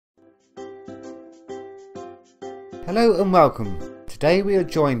Hello and welcome. Today we are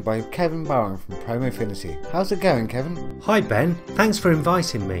joined by Kevin Barham from Promofinity. How's it going, Kevin? Hi Ben, thanks for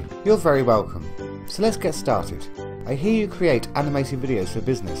inviting me. You're very welcome. So let's get started. I hear you create animated videos for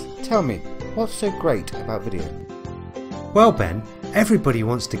business. Tell me, what's so great about video? Well Ben, everybody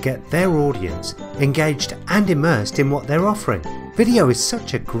wants to get their audience engaged and immersed in what they're offering. Video is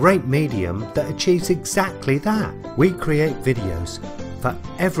such a great medium that achieves exactly that. We create videos for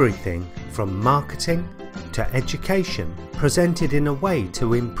everything from marketing to education, presented in a way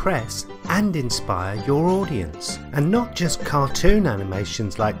to impress and inspire your audience. And not just cartoon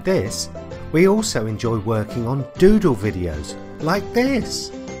animations like this, we also enjoy working on doodle videos like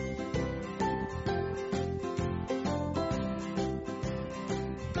this.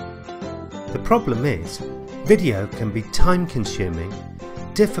 The problem is, video can be time consuming,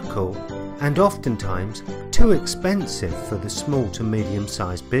 difficult and oftentimes too expensive for the small to medium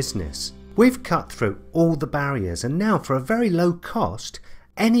sized business. We've cut through all the barriers and now for a very low cost,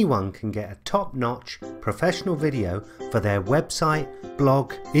 anyone can get a top-notch professional video for their website,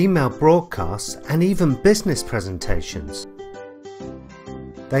 blog, email broadcasts and even business presentations.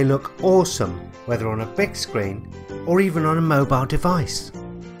 They look awesome whether on a big screen or even on a mobile device.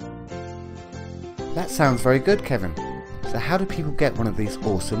 That sounds very good, Kevin. So how do people get one of these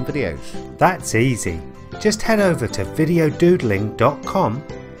awesome videos? That's easy. Just head over to videodoodling.com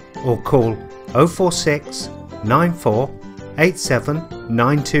or call 046 94 87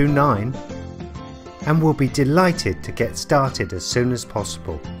 929 and we'll be delighted to get started as soon as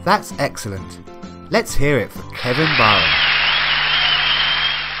possible. That's excellent. Let's hear it for Kevin Barham.